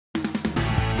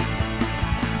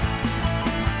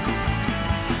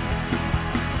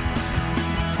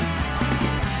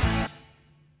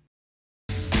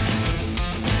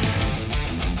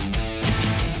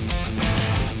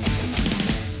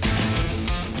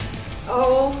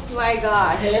Oh my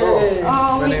gosh. Hey.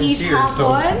 Oh, we each have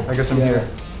one? I guess I'm here.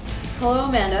 Hello,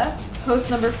 Amanda, host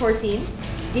number 14.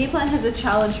 Gameplan has a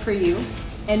challenge for you,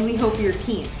 and we hope you're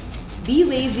keen. Be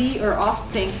lazy or off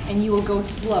sync and you will go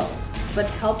slow, but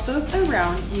help those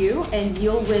around you and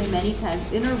you'll win many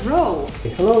times in a row.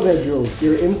 Hello there, Jules.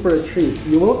 You're in for a treat.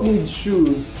 You won't need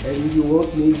shoes and you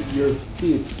won't need your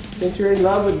feet. Since you're in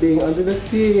love with being under the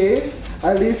sea,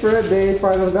 at least for a day,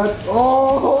 part of that.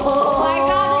 Oh my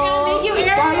god, they're gonna make you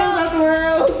Ariel! Part of that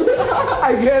world!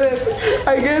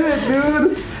 I get it,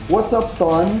 dude! What's up,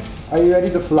 Ton? Are you ready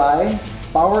to fly?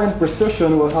 Power and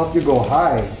precision will help you go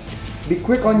high. Be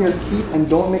quick on your feet and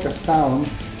don't make a sound,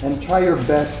 and try your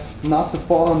best not to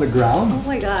fall on the ground. Oh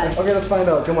my god. Okay, let's find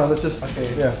out. Come on, let's just.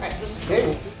 Okay. Yeah. Alright, let's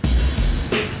Okay.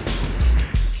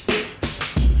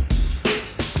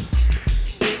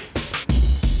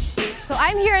 So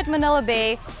I'm here at Manila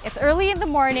Bay. It's early in the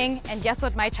morning, and guess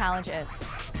what my challenge is?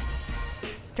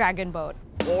 Dragon boat.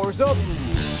 Oars up.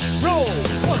 Roll.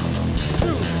 1,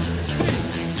 2, 3,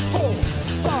 4,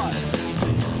 5,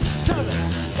 6, 7,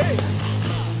 8.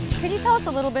 Could you tell us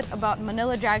a little bit about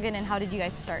Manila Dragon and how did you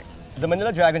guys start? The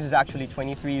Manila Dragons is actually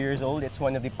 23 years old. It's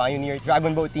one of the pioneer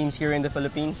dragon boat teams here in the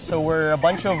Philippines. So we're a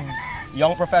bunch of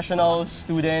young professionals,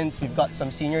 students. We've got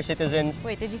some senior citizens.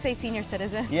 Wait, did you say senior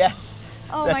citizens? Yes,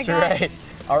 Oh that's my God. right.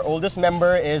 Our oldest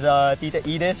member is Tita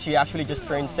Edith. She actually just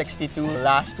turned 62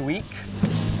 last week.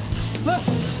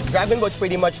 Dragon boat's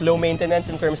pretty much low maintenance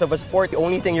in terms of a sport. The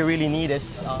only thing you really need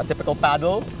is a typical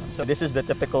paddle. So this is the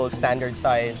typical standard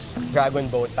size dragon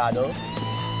boat paddle.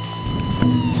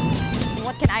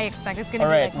 What can I expect? It's gonna be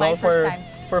like my first time.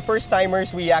 For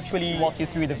first-timers, we actually walk you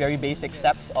through the very basic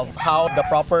steps of how the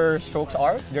proper strokes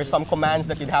are. There's some commands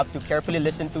that you'd have to carefully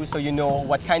listen to so you know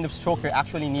what kind of stroke you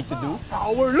actually need to do.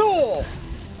 Power law.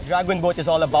 Dragon boat is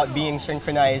all about being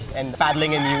synchronized and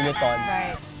paddling in unison.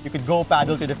 Right. You could go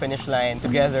paddle to the finish line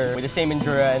together with the same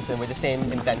endurance and with the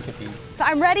same intensity. So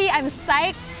I'm ready, I'm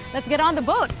psyched. Let's get on the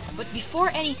boat. But before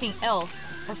anything else,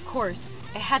 of course,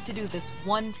 I had to do this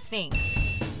one thing.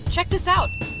 Check this out!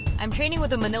 I'm training with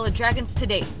the Manila Dragons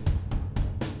today.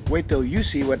 Wait till you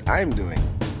see what I'm doing.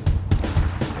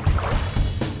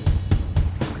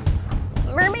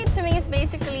 Mermaid swimming is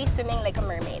basically swimming like a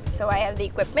mermaid. So I have the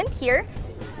equipment here.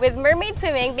 With mermaid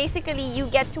swimming, basically you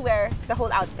get to wear the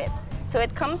whole outfit. So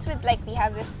it comes with, like, we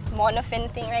have this monofin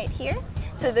thing right here.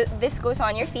 So this goes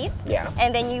on your feet. Yeah.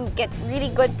 And then you get really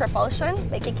good propulsion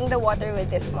by kicking the water with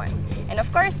this one. And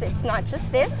of course, it's not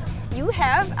just this. You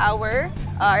have our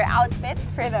outfit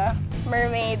for the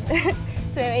mermaid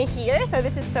swimming here. So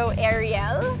this is so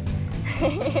Ariel.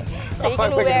 So you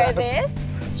can wear this.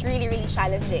 It's really, really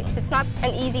challenging. It's not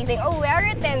an easy thing. Oh, wear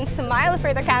it and smile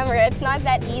for the camera. It's not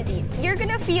that easy. You're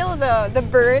gonna feel the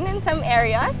burn in some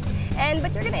areas,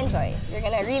 but you're gonna enjoy it. You're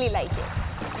gonna really like it.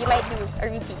 You might do a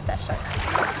repeat session.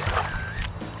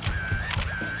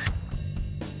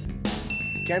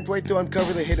 Can't wait to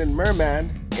uncover the hidden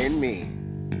merman in me.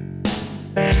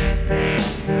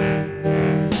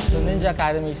 The Ninja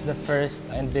Academy is the first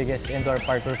and biggest indoor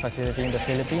parkour facility in the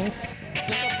Philippines.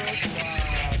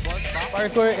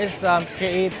 Parkour is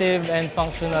creative and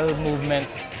functional movement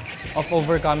of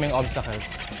overcoming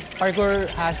obstacles. Parkour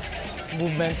has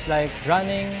movements like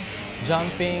running,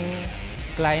 jumping,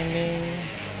 climbing,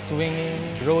 swinging,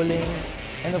 rolling,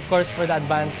 and of course for the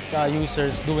advanced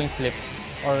users, doing flips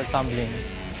or tumbling.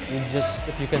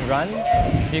 If you can run,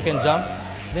 if you can jump,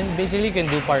 then basically you can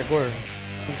do parkour.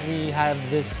 We have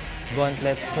this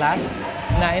gauntlet class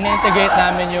na ina-integrate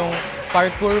namin yung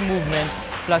parkour movements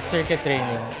plus circuit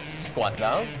training. Squat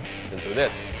down, then do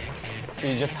this. So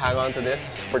you just hang on to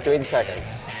this for 20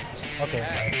 seconds. Okay.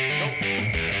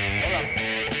 Hold on.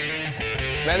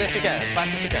 As many as you can, as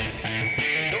fast as you can.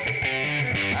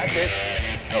 That's it.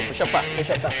 Oh, push up pa, push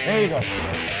up pa. There you go.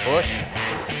 Push.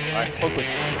 All right, focus.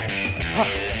 Ha.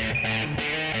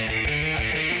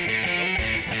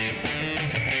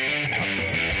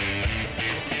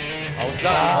 Almost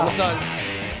done, almost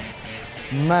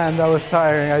done. Man, that was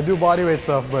tiring. I do bodyweight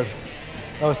stuff, but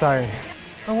that was tiring.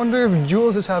 I wonder if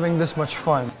Jules is having this much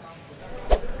fun.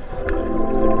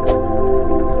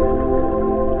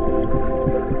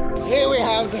 Here we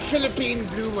have the Philippine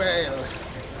blue whale,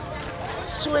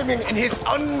 swimming in his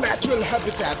unnatural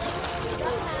habitat.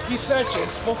 He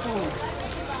searches for food.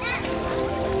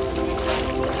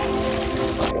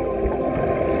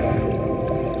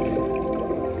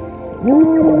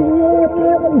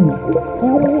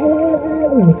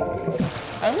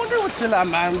 I wonder what sila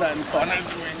Amanda and Ton are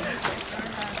doing.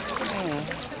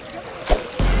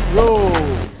 Roll.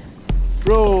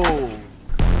 Roll.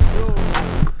 Roll.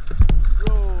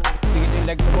 Roll. Tigit yung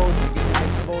legs sa boat. Tigit yung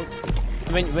legs sa boat.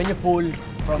 when you pull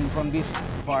from this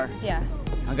far, Yeah.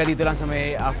 hanggang dito lang sa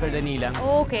may after the knee lang.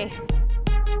 Okay.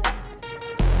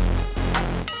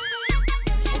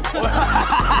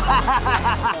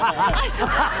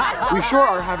 We sure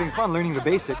are having fun learning the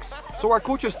basics, so our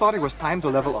coaches thought it was time to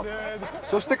level up.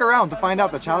 So stick around to find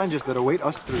out the challenges that await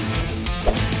us through.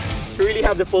 To really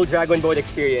have the full dragon boat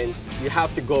experience, you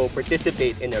have to go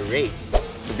participate in a race.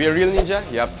 To be a real ninja,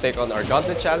 you have to take on our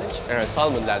gauntlet challenge and our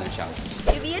salmon ladder challenge.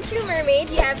 To be a true mermaid,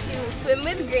 you have to swim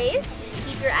with grace,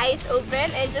 keep your eyes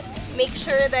open, and just make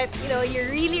sure that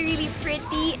you're really, really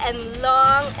pretty and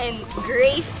long and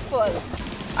graceful.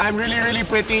 I'm really, really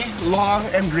pretty, long,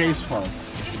 and graceful.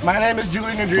 My name is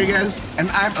Julian Rodriguez,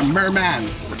 and I'm a merman.